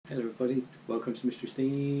Hello everybody, welcome to Mr.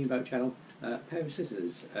 Steamboat channel. A pair of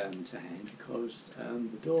scissors to hand because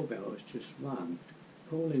the doorbell has just rung.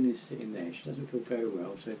 Pauline is sitting there, she doesn't feel very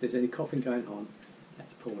well, so if there's any coughing going on,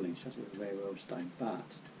 that's Pauline. She doesn't feel very well today, but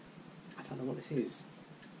I don't know what this is.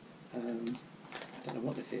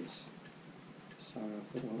 So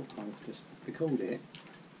I thought, well, I'll just record it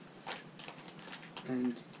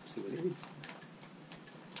and see what it is.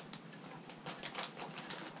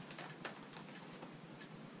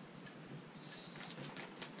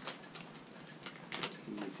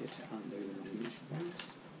 Easier to undo than the usual ones.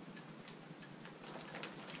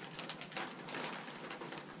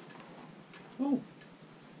 Oh,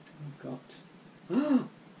 I've got.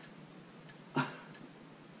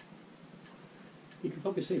 You can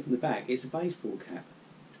probably see from the back. It's a baseball cap.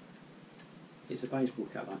 It's a baseball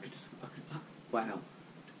cap. Wow.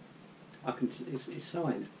 It's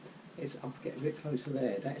signed. I'll get a bit closer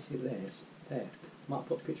there. That's it. There. Might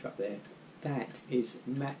put a picture up there. That is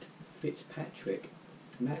Matt Fitzpatrick.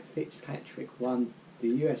 Matt Fitzpatrick won the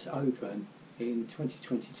US Open in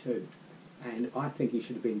 2022, and I think he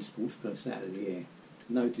should have been Sports Personality of the Year.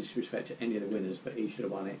 No disrespect to any of the winners, but he should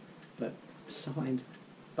have won it. But a signed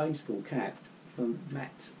baseball cap from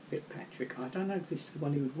Matt Fitzpatrick. I don't know if this is the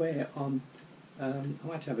one he would wear on.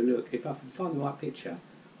 I'll have to have a look. If I can find the right picture,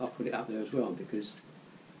 I'll put it up there as well, because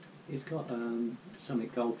it's got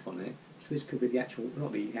Summit Golf on it. So this could be the actual,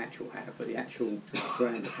 not the actual hat, but the actual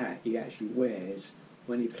brand hat he actually wears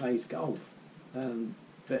when he plays golf.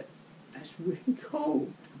 But that's really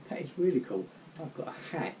cool. That is really cool. I've got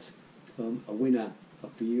a hat from a winner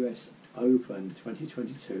of the US Open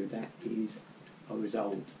 2022. That is a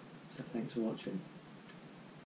result. So thanks for watching.